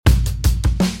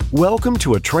Welcome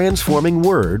to A Transforming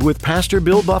Word with Pastor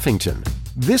Bill Buffington.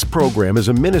 This program is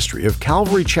a ministry of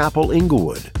Calvary Chapel,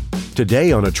 Inglewood.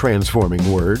 Today on A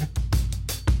Transforming Word.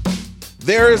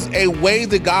 There is a way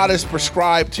that God has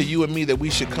prescribed to you and me that we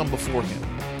should come before Him,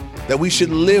 that we should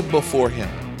live before Him,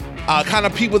 kind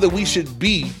of people that we should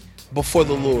be before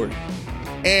the Lord.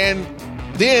 And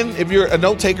then, if you're a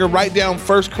note taker, write down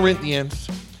 1 Corinthians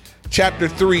chapter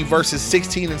 3, verses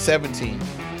 16 and 17.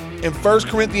 In 1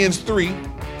 Corinthians 3,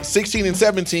 16 and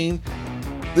 17,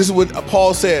 this is what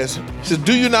Paul says. He says,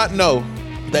 "Do you not know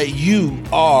that you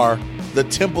are the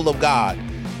temple of God?"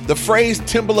 The phrase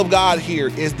temple of God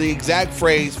here is the exact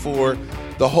phrase for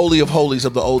the Holy of Holies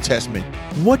of the Old Testament.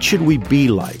 What should we be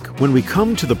like when we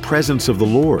come to the presence of the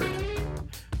Lord?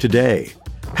 Today,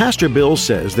 Pastor Bill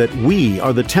says that we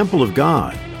are the temple of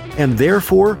God, and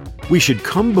therefore we should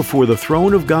come before the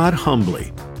throne of God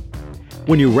humbly.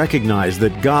 When you recognize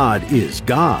that God is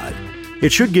God,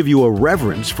 it should give you a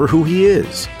reverence for who He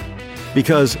is.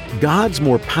 Because God's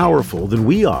more powerful than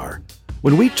we are.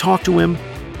 When we talk to Him,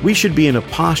 we should be in a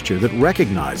posture that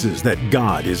recognizes that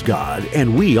God is God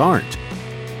and we aren't.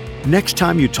 Next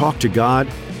time you talk to God,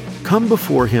 come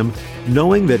before Him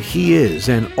knowing that He is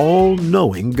an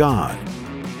all-knowing God.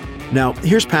 Now,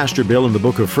 here's Pastor Bill in the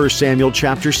book of 1 Samuel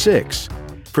chapter 6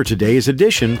 for today's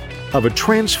edition of A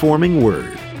Transforming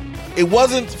Word. It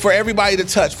wasn't for everybody to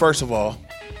touch, first of all.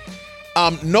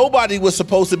 Nobody was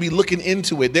supposed to be looking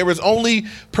into it. There was only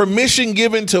permission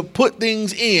given to put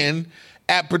things in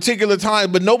at particular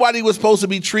times, but nobody was supposed to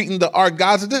be treating the ark.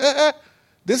 God said,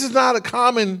 this is not a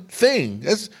common thing.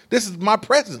 This is my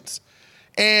presence.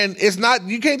 And it's not,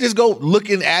 you can't just go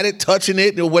looking at it, touching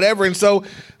it or whatever. And so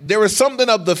there was something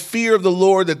of the fear of the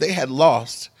Lord that they had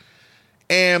lost.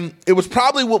 And it was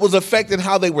probably what was affecting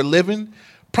how they were living.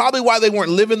 Probably why they weren't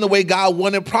living the way God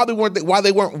wanted. Probably why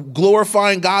they weren't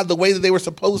glorifying God the way that they were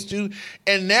supposed to.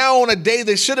 And now on a day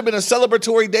that should have been a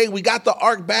celebratory day, we got the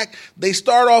ark back. They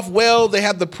start off well. They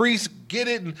have the priest get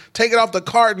it and take it off the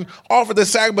cart and offer the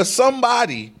sacrifice. But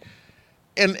somebody,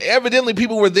 and evidently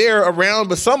people were there around,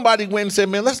 but somebody went and said,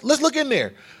 man, let's look in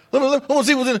there. Let me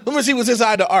see what's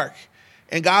inside the ark.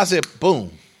 And God said,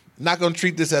 boom, not going to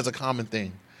treat this as a common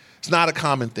thing. It's not a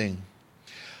common thing.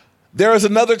 There is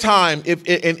another time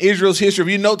in Israel's history, if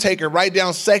you're a note taker, write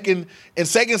down 2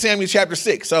 Samuel chapter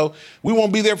 6. So we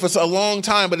won't be there for a long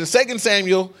time, but in 2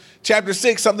 Samuel chapter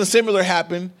 6, something similar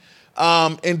happened.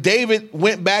 And David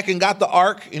went back and got the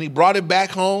ark and he brought it back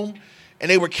home and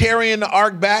they were carrying the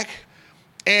ark back.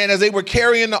 And as they were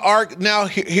carrying the ark, now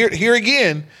here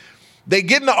again, they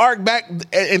get in the ark back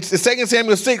in 2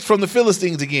 Samuel 6 from the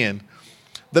Philistines again.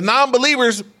 The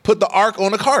non-believers put the ark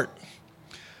on a cart.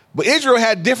 But Israel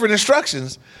had different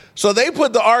instructions. So they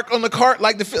put the ark on the cart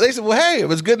they said, well, hey, if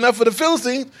it's good enough for the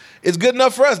Philistines, it's good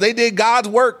enough for us. They did God's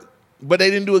work, but they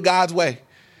didn't do it God's way.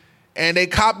 And they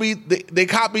copied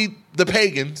the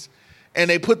pagans, and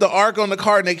they put the ark on the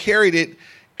cart and they carried it.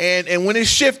 And when it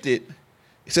shifted,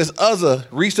 it says Uzzah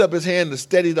reached up his hand to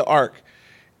steady the ark,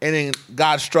 and then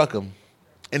God struck him.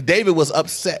 And David was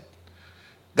upset.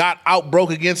 God outbroke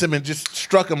against him and just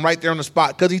struck him right there on the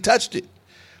spot because he touched it.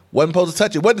 Wasn't supposed to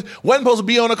touch it. Wasn't supposed to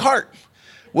be on a cart.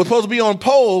 Was supposed to be on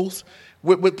poles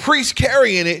with priests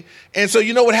carrying it. And so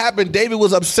you know what happened? David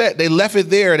was upset. They left it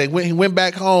there. He went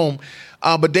back home.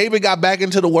 But David got back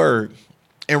into the word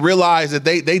and realized that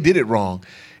they did it wrong.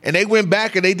 And they went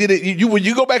back and they did it. When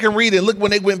you go back and read it, look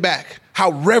when they went back,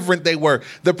 how reverent they were.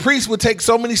 The priests would take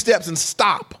so many steps and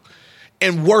stop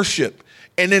and worship.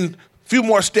 And then a few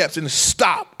more steps and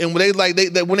stop. And when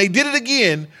they did it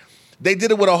again, they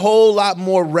did it with a whole lot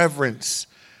more reverence.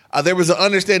 There was an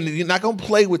understanding that you're not going to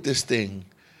play with this thing.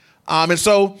 And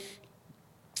so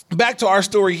back to our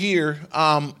story here.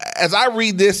 As I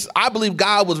read this, I believe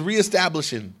God was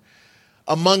reestablishing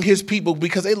among His people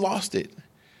because they lost it.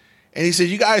 And He said,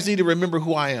 you guys need to remember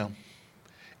who I am.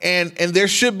 And there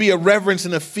should be a reverence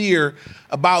and a fear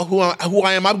about who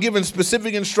I am. I'm giving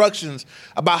specific instructions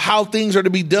about how things are to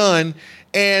be done.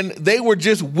 And they were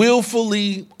just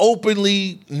willfully,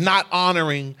 openly not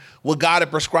honoring what God had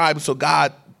prescribed. So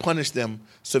God punished them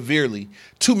severely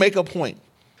to make a point.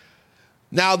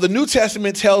 Now, the New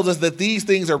Testament tells us that these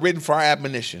things are written for our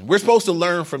admonition. We're supposed to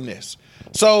learn from this.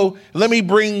 So let me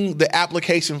bring the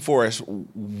application for us.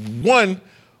 One,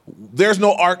 there's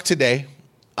no ark today.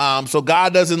 So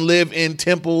God doesn't live in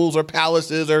temples or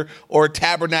palaces or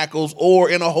tabernacles or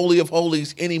in a Holy of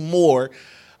Holies anymore.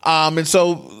 And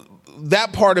so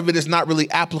that part of it is not really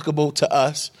applicable to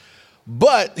us.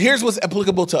 But here's what's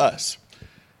applicable to us.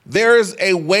 There is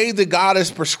a way that God has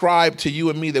prescribed to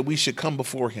you and me that we should come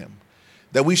before Him,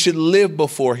 that we should live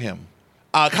before Him,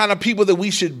 kind of people that we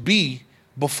should be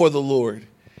before the Lord.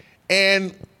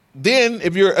 And then,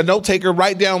 if you're a note taker,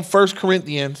 write down 1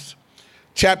 Corinthians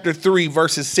chapter 3,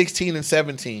 verses 16 and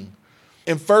 17.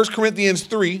 In 1 Corinthians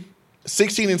 3,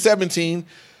 16 and 17,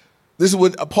 this is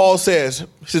what Paul says.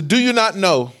 He says, do you not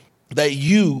know that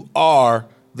you are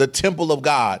the temple of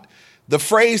God? The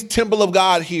phrase temple of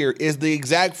God here is the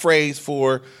exact phrase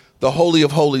for the Holy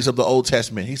of Holies of the Old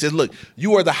Testament. He says, look,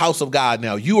 you are the house of God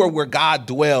now. You are where God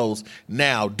dwells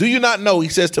now. Do you not know, he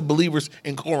says to believers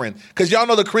in Corinth, because y'all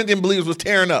know the Corinthian believers was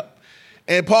tearing up.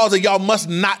 And Paul said, y'all must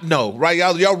not know, right?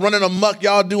 Y'all running amok,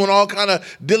 y'all doing all kind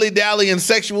of dilly-dally and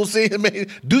sexual sin.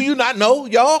 Do you not know,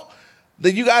 y'all,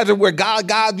 that you guys are where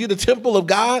God, you're the temple of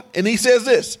God? And he says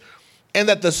this, and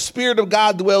that the Spirit of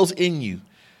God dwells in you.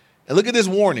 And look at this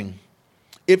warning.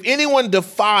 If anyone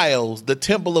defiles the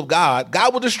temple of God,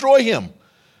 God will destroy him.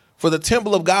 For the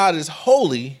temple of God is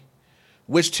holy,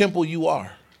 which temple you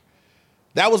are.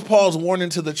 That was Paul's warning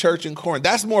to the church in Corinth.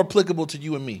 That's more applicable to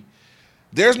you and me.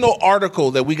 There's no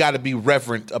article that we got to be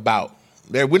reverent about.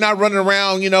 We're not running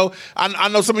around, I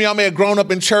know some of y'all may have grown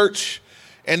up in church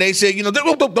and they say,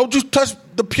 don't you touch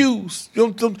the pews.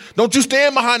 Don't you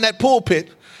stand behind that pulpit.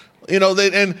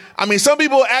 Some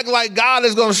people act like God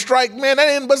is going to strike. Man,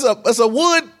 it's a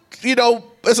wood,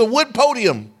 it's a wood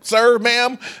podium, sir,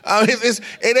 ma'am.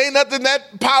 It ain't nothing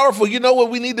that powerful. You know what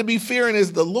we need to be fearing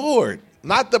is the Lord,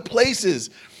 not the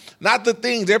places, not the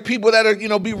things. There are people that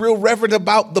are, be real reverent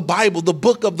about the Bible, the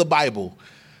book of the Bible,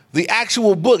 the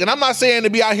actual book. And I'm not saying to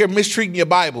be out here mistreating your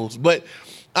Bibles, but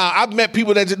I've met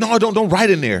people that say, no, don't write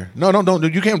in there. No,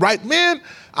 don't. You can't write. Man,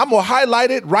 I'm going to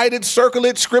highlight it, write it, circle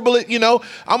it, scribble it. I'm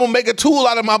going to make a tool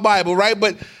out of my Bible, right?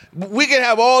 But we can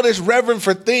have all this reverence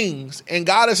for things. And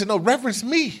God has said, no, reverence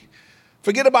me.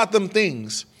 Forget about them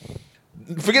things.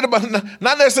 Forget about,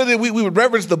 not necessarily we would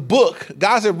reverence the book.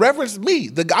 God said, reverence me.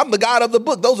 I'm the God of the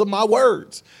book. Those are my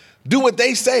words. Do what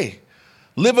they say.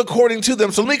 Live according to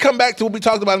them. So let me come back to what we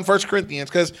talked about in 1 Corinthians,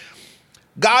 because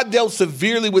God dealt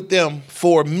severely with them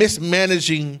for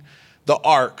mismanaging the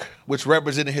ark, which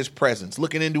represented his presence,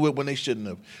 looking into it when they shouldn't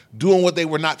have, doing what they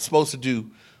were not supposed to do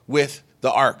with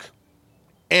the ark.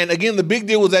 And again, the big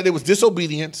deal was that it was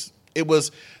disobedience.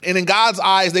 And in God's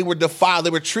eyes, they were defiled. They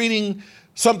were treating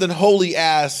something holy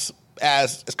as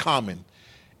common.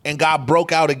 And God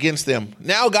broke out against them.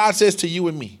 Now God says to you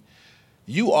and me,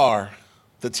 you are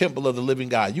the temple of the living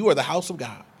God. You are the house of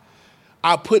God.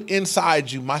 I put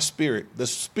inside you my spirit. The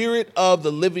spirit of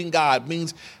the living God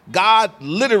means God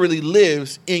literally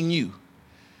lives in you.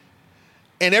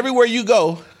 And everywhere you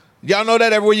go, y'all know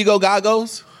that everywhere you go, God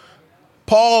goes?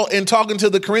 Paul, in talking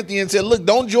to the Corinthians, said, look,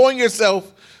 don't join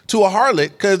yourself to a harlot,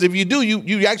 because if you do,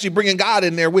 you actually bringing God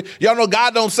in there. Y'all know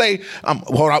God don't say,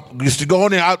 I used to go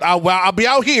in there, I'll be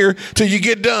out here till you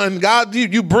get done. God,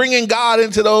 you bringing God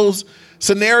into those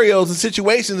scenarios and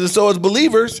situations. And so as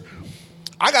believers,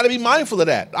 I got to be mindful of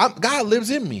that. God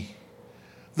lives in me.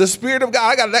 The Spirit of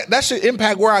God, that should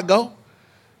impact where I go.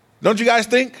 Don't you guys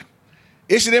think?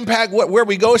 It should impact where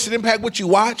we go. It should impact what you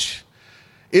watch.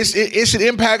 It should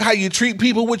impact how you treat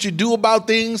people, what you do about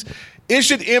things. It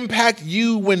should impact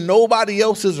you when nobody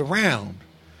else is around.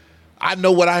 I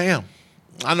know what I am.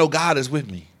 I know God is with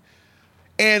me.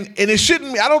 And it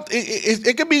shouldn't,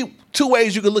 it could be two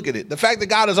ways you could look at it. The fact that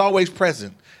God is always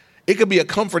present, it could be a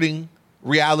comforting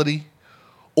reality,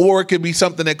 or it could be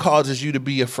something that causes you to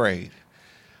be afraid.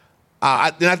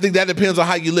 And I think that depends on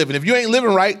how you live. And if you ain't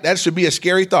living right, that should be a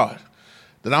scary thought.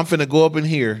 That I'm finna go up in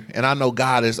here and I know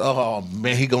God is, oh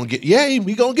man, he gonna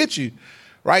get you.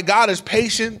 Right? God is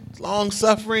patient, long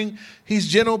suffering. He's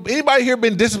gentle. Anybody here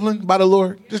been disciplined by the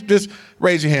Lord? Just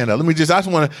raise your hand up. I just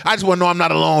want to know I'm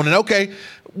not alone. And okay,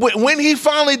 when he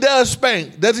finally does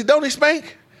spank, don't he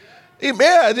spank?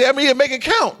 Yeah, he'll make it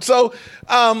count. So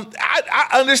I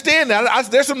understand that.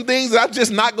 There's some things that I'm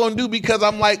just not going to do because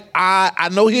I'm like, I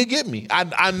know he'll get me.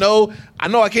 I know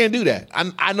I can't do that.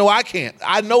 I know I can't.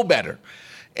 I know better.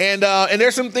 And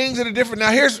there's some things that are different. Now,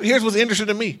 here's what's interesting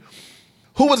to me.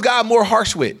 Who was God more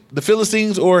harsh with, the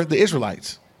Philistines or the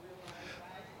Israelites?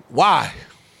 Why?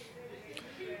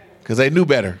 Because they knew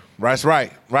better. That's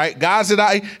right. God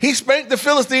said, he spanked the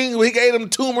Philistines. He gave them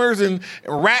tumors and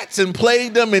rats and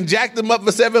plagued them and jacked them up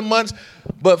for 7 months.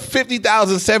 But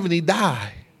 50,070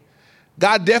 died.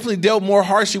 God definitely dealt more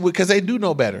harshly with, because they do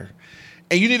know better.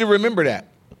 And you need to remember that.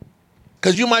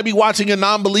 Because you might be watching your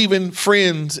non-believing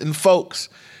friends and folks,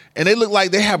 and they look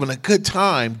like they're having a good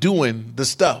time doing the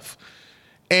stuff.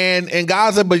 And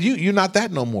God said, but you're not that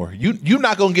no more. You're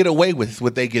not going to get away with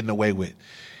what they're getting away with.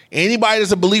 Anybody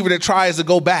that's a believer that tries to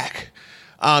go back,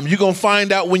 you're going to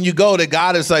find out when you go that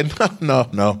God is like,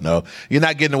 no. You're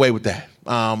not getting away with that.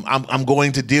 I'm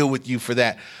going to deal with you for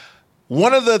that.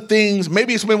 one of the things,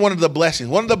 maybe it's been one of the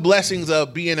blessings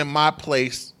of being in my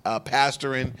place,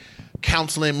 pastoring,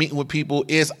 counseling, meeting with people,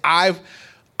 is I've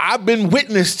been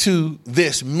witness to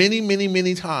this many, many,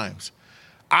 many times.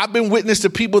 I've been witness to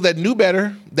people that knew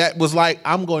better, that was like,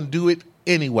 I'm going to do it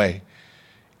anyway.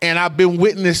 And I've been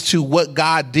witness to what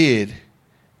God did,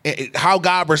 how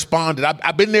God responded.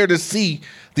 I've been there to see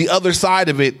the other side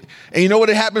of it. And you know what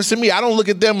it happens to me? I don't look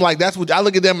at them like that's what I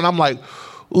look at them and I'm like,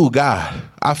 ooh, God,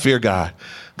 I fear God.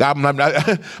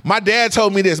 My dad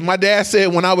told me this. My dad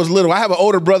said when I was little, I have an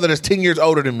older brother that's 10 years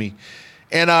older than me.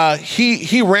 And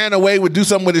he ran away to do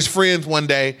something with his friends one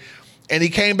day. And he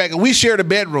came back and we shared a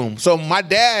bedroom. So my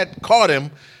dad caught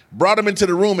him, brought him into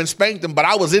the room and spanked him, but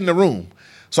I was in the room.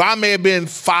 So I may have been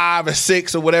 5 or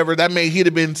 6 or whatever. He'd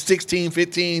have been 16,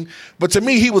 15. But to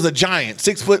me, he was a giant,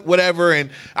 6 foot, whatever. And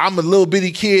I'm a little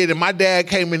bitty kid. And my dad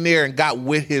came in there and got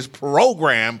with his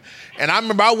program. And I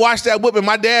remember I watched that whip. And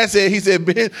my dad said,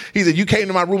 Ben, you came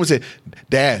to my room and said,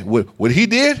 Dad, what he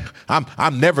did,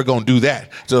 I'm never going to do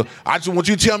that. So I just want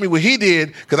you to tell me what he did,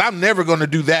 because I'm never going to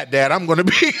do that, Dad. I'm going to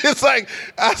be, it's like,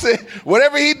 I said,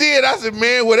 whatever he did, I said,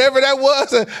 man, whatever that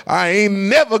was, I ain't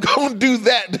never going to do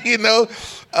that, you know.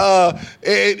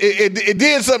 It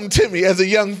did something to me as a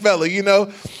young fella, you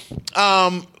know.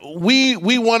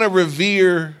 We want to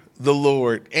revere the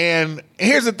Lord. And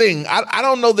here's the thing. I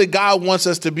don't know that God wants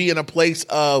us to be in a place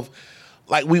of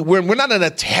like we're not in a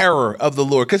terror of the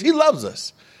Lord, because he loves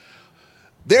us.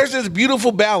 There's this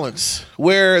beautiful balance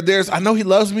where I know he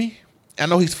loves me. I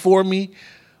know he's for me,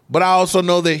 but I also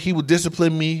know that he will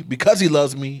discipline me because he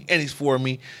loves me and he's for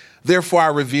me. Therefore, I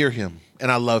revere him and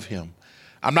I love him.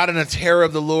 I'm not in a terror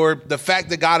of the Lord. The fact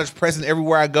that God is present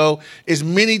everywhere I go is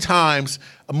many times,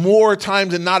 more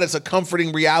times than not, it's a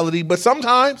comforting reality. But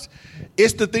sometimes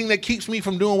it's the thing that keeps me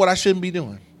from doing what I shouldn't be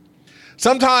doing.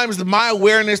 Sometimes my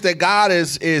awareness that God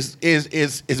is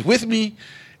with me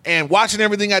and watching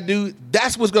everything I do,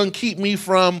 that's what's going to keep me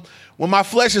from when my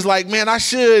flesh is like, man, I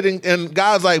should. And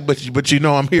God's like, but you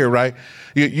know I'm here, right?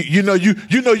 You know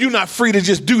you're not free to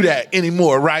just do that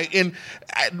anymore, right? And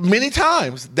many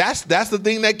times that's the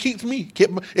thing that keeps me.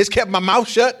 It's kept my mouth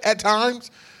shut at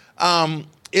times.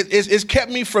 It's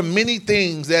kept me from many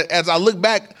things that, as I look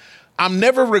back, I'm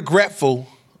never regretful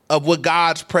of what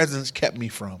God's presence kept me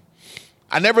from.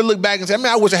 I never look back and say,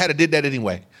 I wish I had did that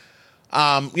anyway.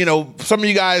 Some of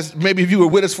you guys, maybe if you were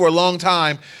with us for a long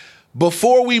time,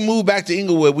 before we moved back to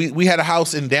Inglewood, we had a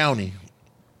house in Downey.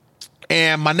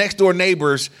 And my next door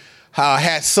neighbors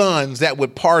had sons that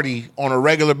would party on a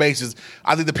regular basis.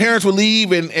 I think the parents would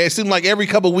leave, and it seemed like every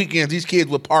couple of weekends, these kids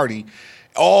would party.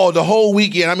 The whole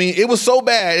weekend. I mean, it was so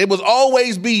bad. It was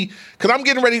always because I'm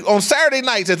getting ready on Saturday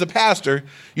nights as a pastor,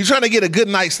 you're trying to get a good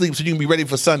night's sleep so you can be ready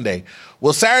for Sunday.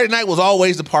 Well, Saturday night was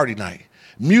always the party night.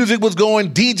 Music was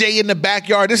going, DJ in the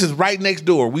backyard. This is right next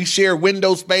door. We share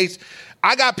window space.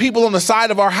 I got people on the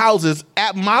side of our houses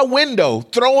at my window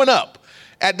throwing up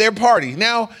at their party.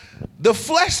 Now, the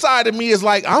flesh side of me is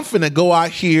like, I'm finna go out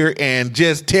here and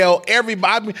just tell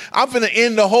everybody, I'm finna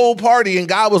end the whole party. And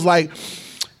God was like,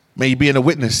 man, you being a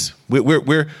witness.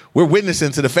 We're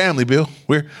witnessing to the family, Bill.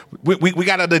 We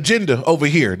got an agenda over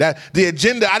here. That the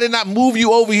agenda, I did not move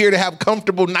you over here to have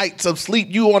comfortable nights of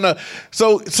sleep.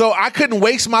 So I couldn't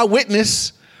waste my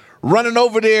witness running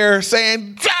over there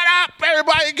saying, shut up,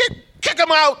 everybody, kick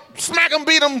them out, smack them,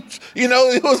 beat them.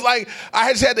 It was like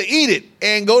I just had to eat it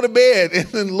and go to bed. And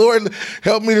then Lord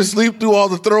help me to sleep through all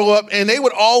the throw up. And they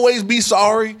would always be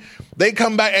sorry. They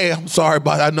come back, hey, I'm sorry,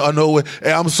 but I know.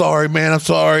 Hey, I'm sorry, man. I'm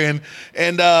sorry.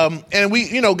 And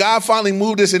we, God finally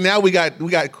moved us, and now we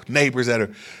got neighbors that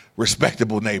are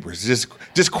respectable neighbors,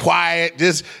 just quiet,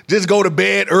 just go to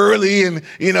bed early, and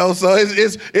so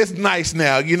it's nice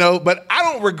now, But I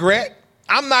don't regret.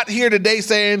 I'm not here today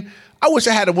saying I wish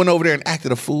I had went over there and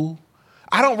acted a fool.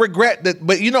 I don't regret that,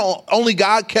 but only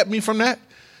God kept me from that.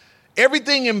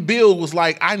 Everything in Bill was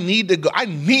like, I need to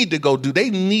go do. They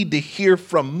need to hear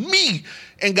from me.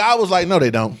 And God was like, no,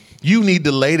 they don't. You need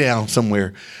to lay down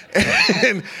somewhere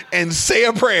and say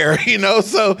a prayer,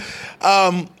 So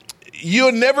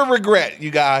you'll never regret,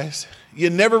 you guys. You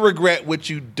never regret what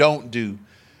you don't do,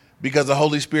 because the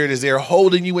Holy Spirit is there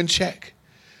holding you in check.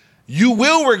 You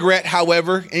will regret,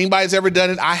 however, anybody's ever done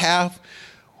it, I have,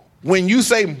 when you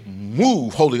say,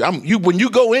 move, when you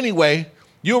go anyway,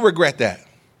 you'll regret that.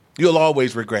 You'll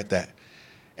always regret that.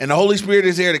 And the Holy Spirit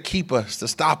is there to keep us, to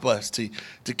stop us, to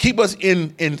keep us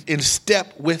in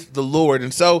step with the Lord.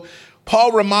 And so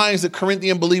Paul reminds the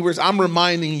Corinthian believers, I'm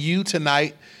reminding you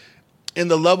tonight in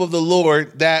the love of the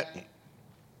Lord that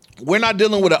we're not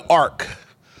dealing with an ark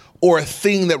or a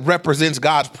thing that represents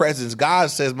God's presence. God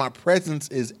says, my presence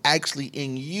is actually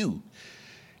in you.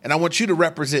 And I want you to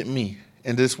represent me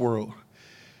in this world.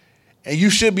 And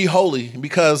you should be holy,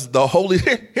 because the holy,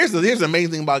 here's the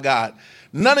amazing thing about God.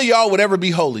 None of y'all would ever be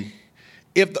holy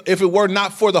if it were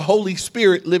not for the Holy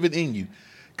Spirit living in you.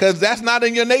 Because that's not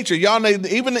in your nature. Y'all,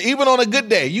 even on a good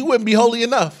day, you wouldn't be holy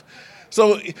enough.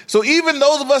 So even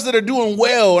those of us that are doing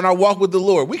well in our walk with the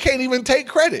Lord, we can't even take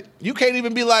credit. You can't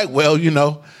even be like, well,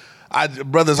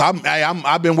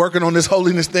 I've been working on this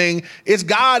holiness thing. It's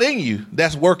God in you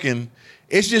that's working.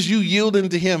 It's just you yielding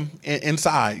to him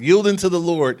inside, yielding to the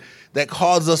Lord, that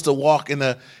causes us to walk in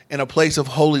a place of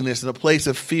holiness, in a place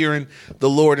of fearing the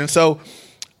Lord. And so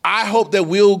I hope that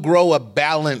we'll grow a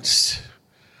balanced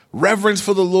reverence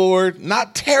for the Lord,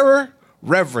 not terror,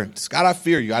 reverence. God, I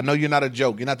fear you. I know you're not a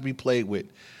joke. You're not to be played with.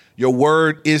 Your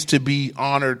word is to be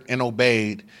honored and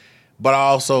obeyed, but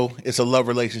also it's a love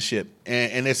relationship.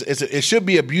 And it should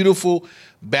be a beautiful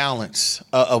balance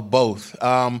of both.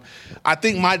 I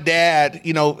think my dad,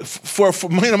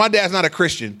 my dad's not a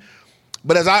Christian,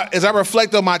 but as I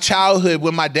reflect on my childhood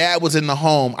when my dad was in the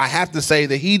home, I have to say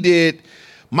that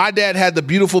my dad had the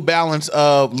beautiful balance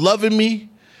of loving me,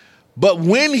 but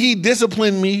when he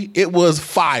disciplined me, it was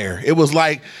fire. It was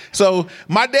like, so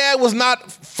my dad was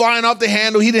not flying off the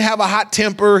handle. He didn't have a hot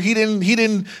temper. He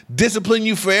didn't discipline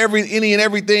you for any and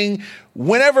everything.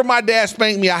 Whenever my dad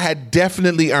spanked me, I had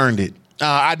definitely earned it.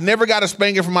 I'd never got a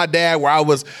spanking from my dad where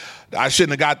I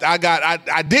shouldn't have got.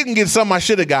 I didn't get some I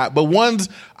should have got, but ones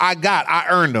I got, I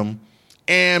earned them.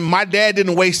 And my dad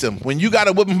didn't waste them. When you got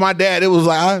a whipping from my dad, it was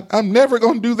like, I'm never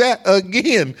going to do that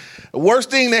again. The worst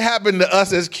thing that happened to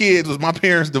us as kids was my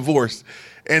parents' divorce.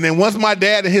 And then once my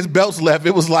dad and his belts left,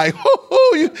 it was like,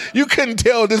 you couldn't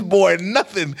tell this boy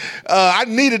nothing. I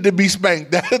needed to be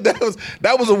spanked.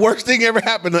 That was the worst thing ever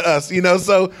happened to us,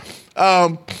 So,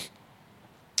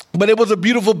 but it was a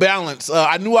beautiful balance.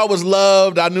 I knew I was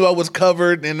loved. I knew I was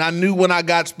covered. And I knew when I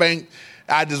got spanked,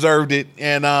 I deserved it,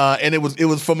 and it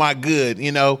was for my good,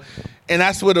 And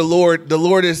that's where the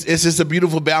Lord is. It's just a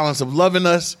beautiful balance of loving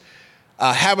us,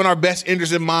 having our best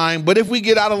interest in mind. But if we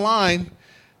get out of line,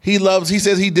 he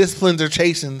says he disciplines or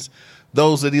chastens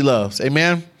those that he loves.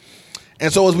 Amen.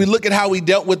 And so as we look at how he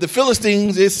dealt with the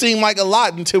Philistines, it seemed like a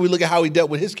lot until we look at how he dealt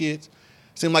with his kids.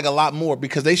 It seemed like a lot more,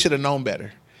 because they should have known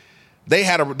better. They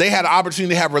had an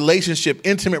opportunity to have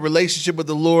intimate relationship with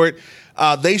the Lord.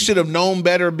 They should have known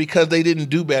better because they didn't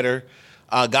do better.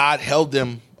 God held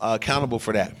them accountable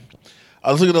for that.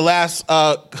 Let's look at the last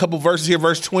couple verses here.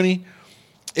 Verse 20,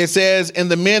 it says, and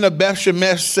the men of Beth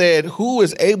Shemesh said, who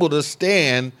is able to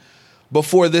stand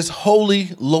before this holy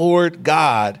Lord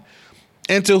God?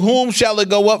 And to whom shall it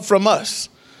go up from us?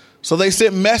 So they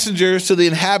sent messengers to the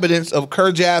inhabitants of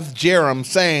Kirjath Jearim,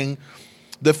 saying,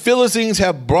 the Philistines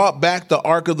have brought back the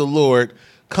ark of the Lord.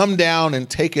 Come down and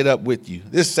take it up with you.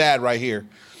 This is sad right here.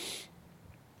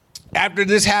 After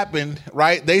this happened,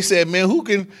 right, they said, man, who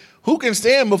can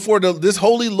stand before this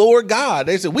holy Lord God?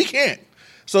 They said, we can't.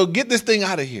 So get this thing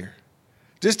out of here.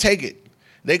 Just take it.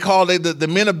 They called the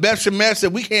men of Beth Shemesh,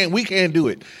 said, we can't do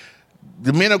it.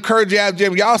 The men of Kirjath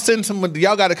Jearim, y'all send someone,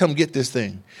 y'all got to come get this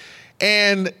thing.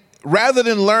 And rather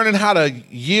than learning how to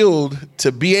yield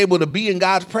to be able to be in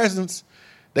God's presence,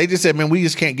 they just said, man, we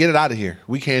just can't get it out of here.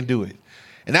 We can't do it.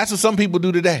 And that's what some people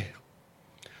do today.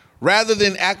 Rather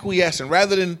than acquiescing,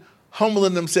 rather than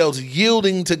humbling themselves,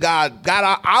 yielding to God,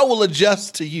 I will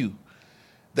adjust to you.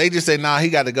 They just say, nah, he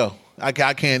got to go. I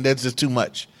can't. That's just too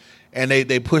much. And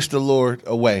they push the Lord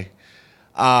away.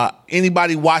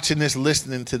 Anybody watching this,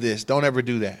 listening to this, don't ever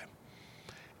do that.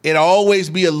 It'll always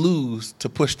be a lose to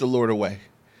push the Lord away.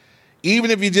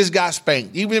 Even if you just got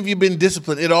spanked, even if you've been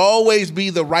disciplined, it'll always be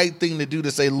the right thing to do,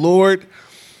 to say, Lord,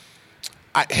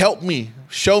 help me.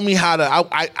 Show me how to,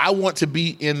 I want to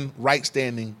be in right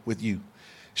standing with you.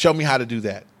 Show me how to do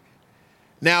that.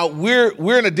 Now,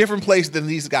 we're in a different place than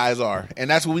these guys are, and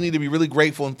that's what we need to be really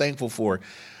grateful and thankful for.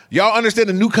 Y'all understand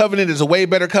the new covenant is a way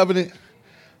better covenant?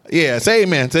 Yeah, say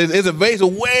amen. It's a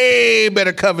way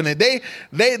better covenant.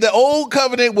 The old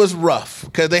covenant was rough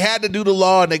because they had to do the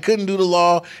law and they couldn't do the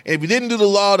law. And if you didn't do the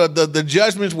law, the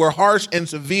judgments were harsh and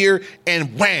severe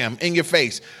and wham, in your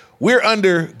face. We're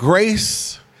under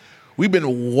grace. We've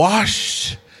been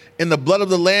washed in the blood of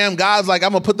the Lamb. God's like,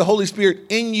 I'm going to put the Holy Spirit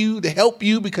in you to help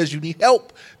you because you need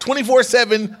help.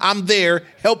 24/7, I'm there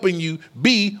helping you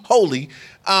be holy.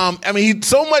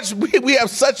 We have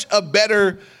such a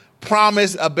better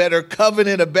promise, a better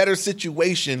covenant, a better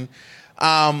situation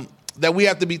that we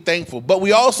have to be thankful. But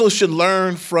we also should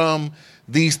learn from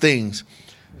these things.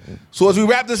 So as we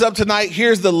wrap this up tonight,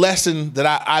 here's the lesson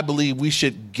that I believe we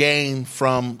should gain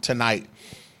from tonight.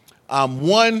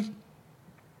 One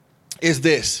is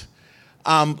this.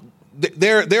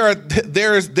 There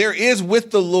is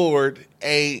with the Lord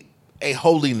a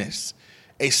holiness,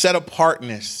 a set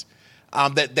apartness,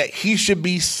 that he should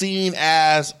be seen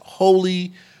as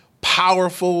holy,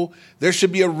 powerful. There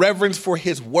should be a reverence for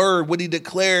his word, what he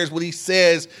declares, what he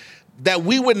says, that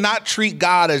we would not treat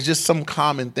God as just some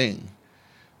common thing,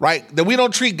 right? That we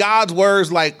don't treat God's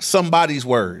words like somebody's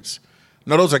words.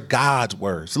 No, those are God's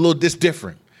words. It's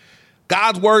different.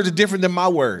 God's words are different than my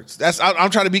words.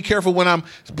 I'm trying to be careful when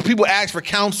people ask for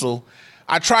counsel.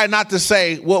 I try not to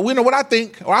say, well, we know what I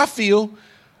think or I feel.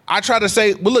 I try to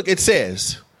say, well, look, it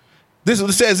says.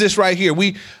 It says this right here.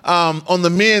 We, on the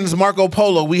men's Marco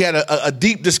Polo, we had a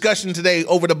deep discussion today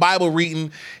over the Bible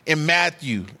reading in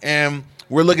Matthew. And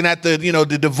we're looking at the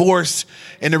divorce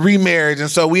and the remarriage. And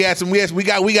so we got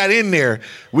in there.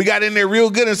 We got in there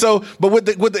real good. And so,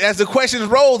 but as the questions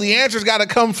roll, the answers got to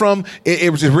come from,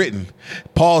 it was just written.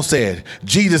 Paul said,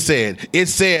 Jesus said, it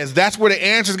says. That's where the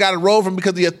answers got to roll from,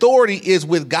 because the authority is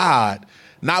with God,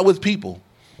 not with people.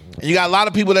 And you got a lot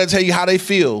of people that tell you how they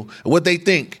feel, what they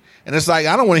think. And it's like,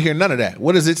 I don't want to hear none of that.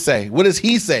 What does it say? What does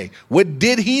he say? What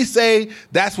did he say?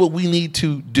 That's what we need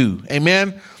to do.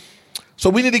 Amen.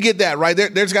 So we need to get that right.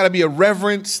 There's got to be a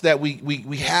reverence that we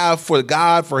have for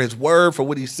God, for his word, for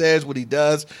what he says, what he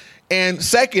does. And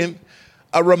second,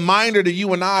 a reminder to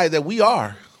you and I that we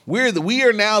are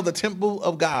now the temple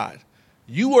of God.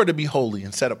 You are to be holy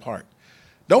and set apart.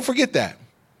 Don't forget that.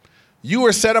 You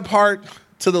are set apart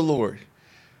to the Lord,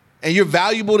 and you're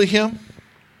valuable to him.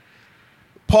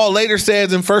 Paul later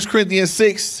says in 1 Corinthians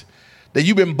 6 that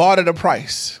you've been bought at a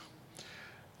price.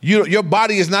 Your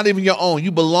body is not even your own.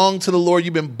 You belong to the Lord.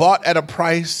 You've been bought at a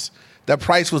price. That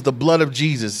price was the blood of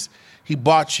Jesus. He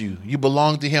bought you. You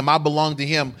belong to him. I belong to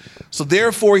him. So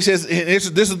therefore, he says,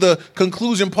 this is the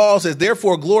conclusion Paul says,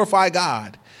 therefore glorify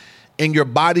God in your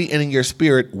body and in your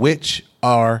spirit, which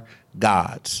are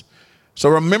God's. So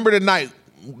remember tonight,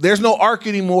 there's no ark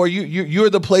anymore. You're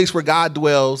the place where God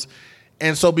dwells.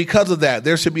 And so because of that,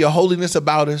 there should be a holiness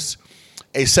about us,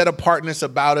 a set apartness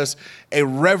about us, a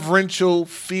reverential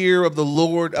fear of the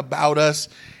Lord about us.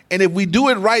 And if we do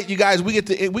it right, you guys, we get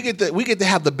to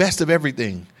have the best of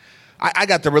everything. I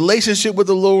got the relationship with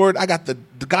the Lord.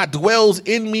 God dwells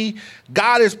in me.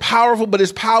 God is powerful, but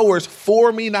his power is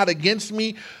for me, not against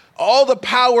me. All the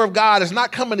power of God is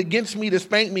not coming against me to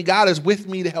spank me. God is with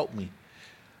me to help me.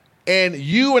 And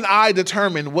you and I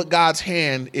determine what God's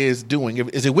hand is doing.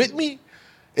 Is it with me?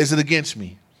 Is it against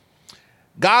me?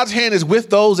 God's hand is with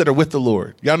those that are with the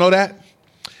Lord. Y'all know that?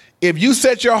 If you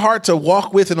set your heart to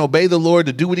walk with and obey the Lord,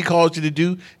 to do what he calls you to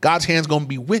do, God's hand's going to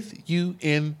be with you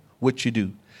in what you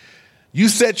do. You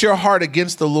set your heart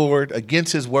against the Lord,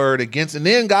 against his word, and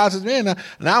then God says, man,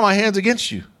 now my hand's against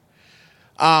you.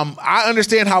 I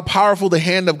understand how powerful the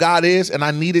hand of God is, and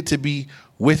I need it to be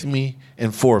with me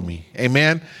and for me.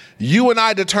 Amen. You and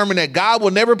I determine that God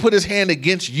will never put his hand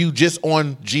against you just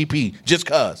on GP, just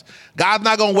cause. God's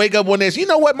not going to wake up one day and say, you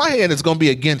know what, my hand is going to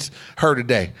be against her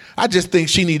today. I just think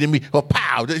she needed me. Well,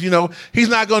 pow, he's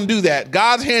not going to do that.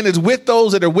 God's hand is with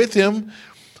those that are with him.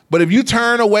 But if you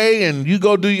turn away and you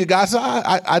go do your God, so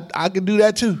I can do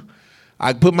that too.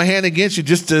 I put my hand against you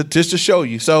just to show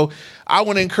you. So I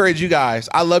want to encourage you guys.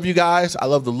 I love you guys. I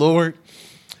love the Lord.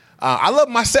 I love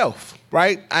myself.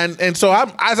 Right. And so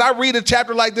as I read a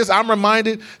chapter like this, I'm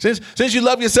reminded, since you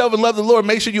love yourself and love the Lord,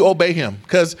 make sure you obey him,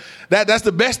 because that's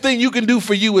the best thing you can do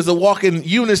for you is to walk in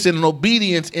unison and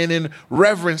obedience and in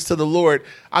reverence to the Lord.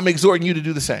 I'm exhorting you to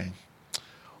do the same.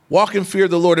 Walk in fear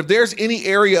of the Lord. If there's any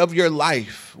area of your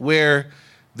life where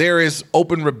there is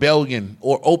open rebellion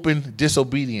or open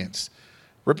disobedience,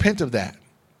 repent of that.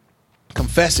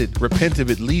 Confess it, repent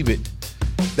of it, leave it,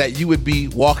 that you would be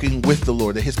walking with the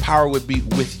Lord, that his power would be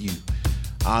with you.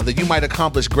 That you might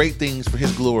accomplish great things for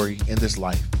his glory in this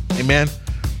life. Amen.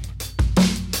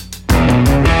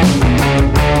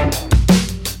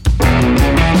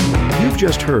 You've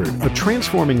just heard a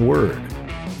transforming word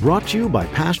brought to you by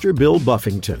Pastor Bill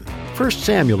Buffington. 1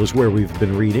 Samuel is where we've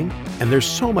been reading, and there's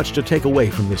so much to take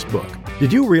away from this book.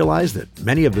 Did you realize that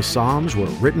many of the Psalms were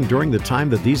written during the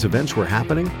time that these events were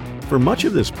happening? For much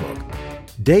of this book,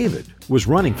 David was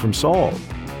running from Saul.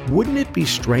 Wouldn't it be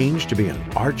strange to be an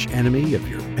arch enemy of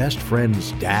your best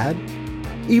friend's dad?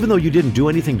 Even though you didn't do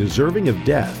anything deserving of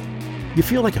death, you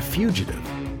feel like a fugitive.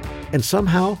 And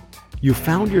somehow, you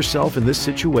found yourself in this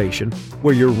situation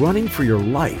where you're running for your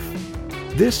life.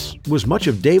 This was much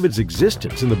of David's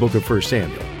existence in the book of 1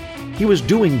 Samuel. He was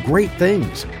doing great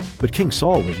things, but King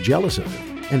Saul was jealous of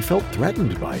him and felt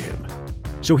threatened by him.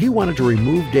 So he wanted to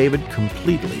remove David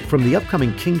completely from the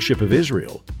upcoming kingship of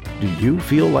Israel. Do you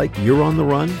feel like you're on the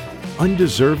run?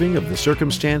 undeserving of the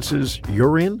circumstances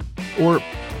you're in? Or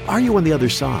are you on the other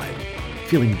side,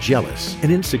 feeling jealous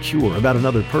and insecure about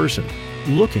another person,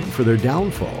 looking for their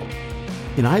downfall?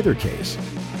 In either case,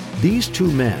 these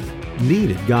two men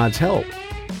needed God's help.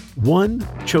 One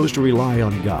chose to rely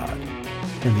on God,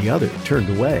 and the other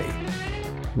turned away.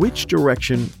 Which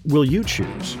direction will you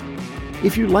choose?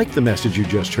 If you like the message you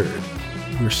just heard,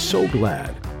 we're so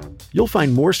glad. You'll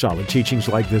find more solid teachings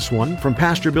like this one from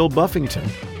Pastor Bill Buffington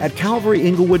at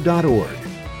calvaryinglewood.org.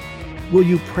 Will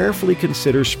you prayerfully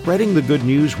consider spreading the good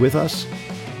news with us?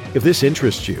 If this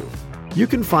interests you, you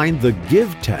can find the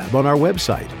Give tab on our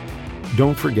website.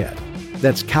 Don't forget,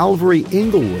 that's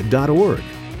calvaryinglewood.org.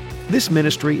 This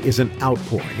ministry is an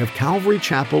outpouring of Calvary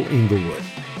Chapel Inglewood.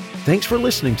 Thanks for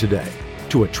listening today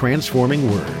to A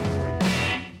Transforming Word.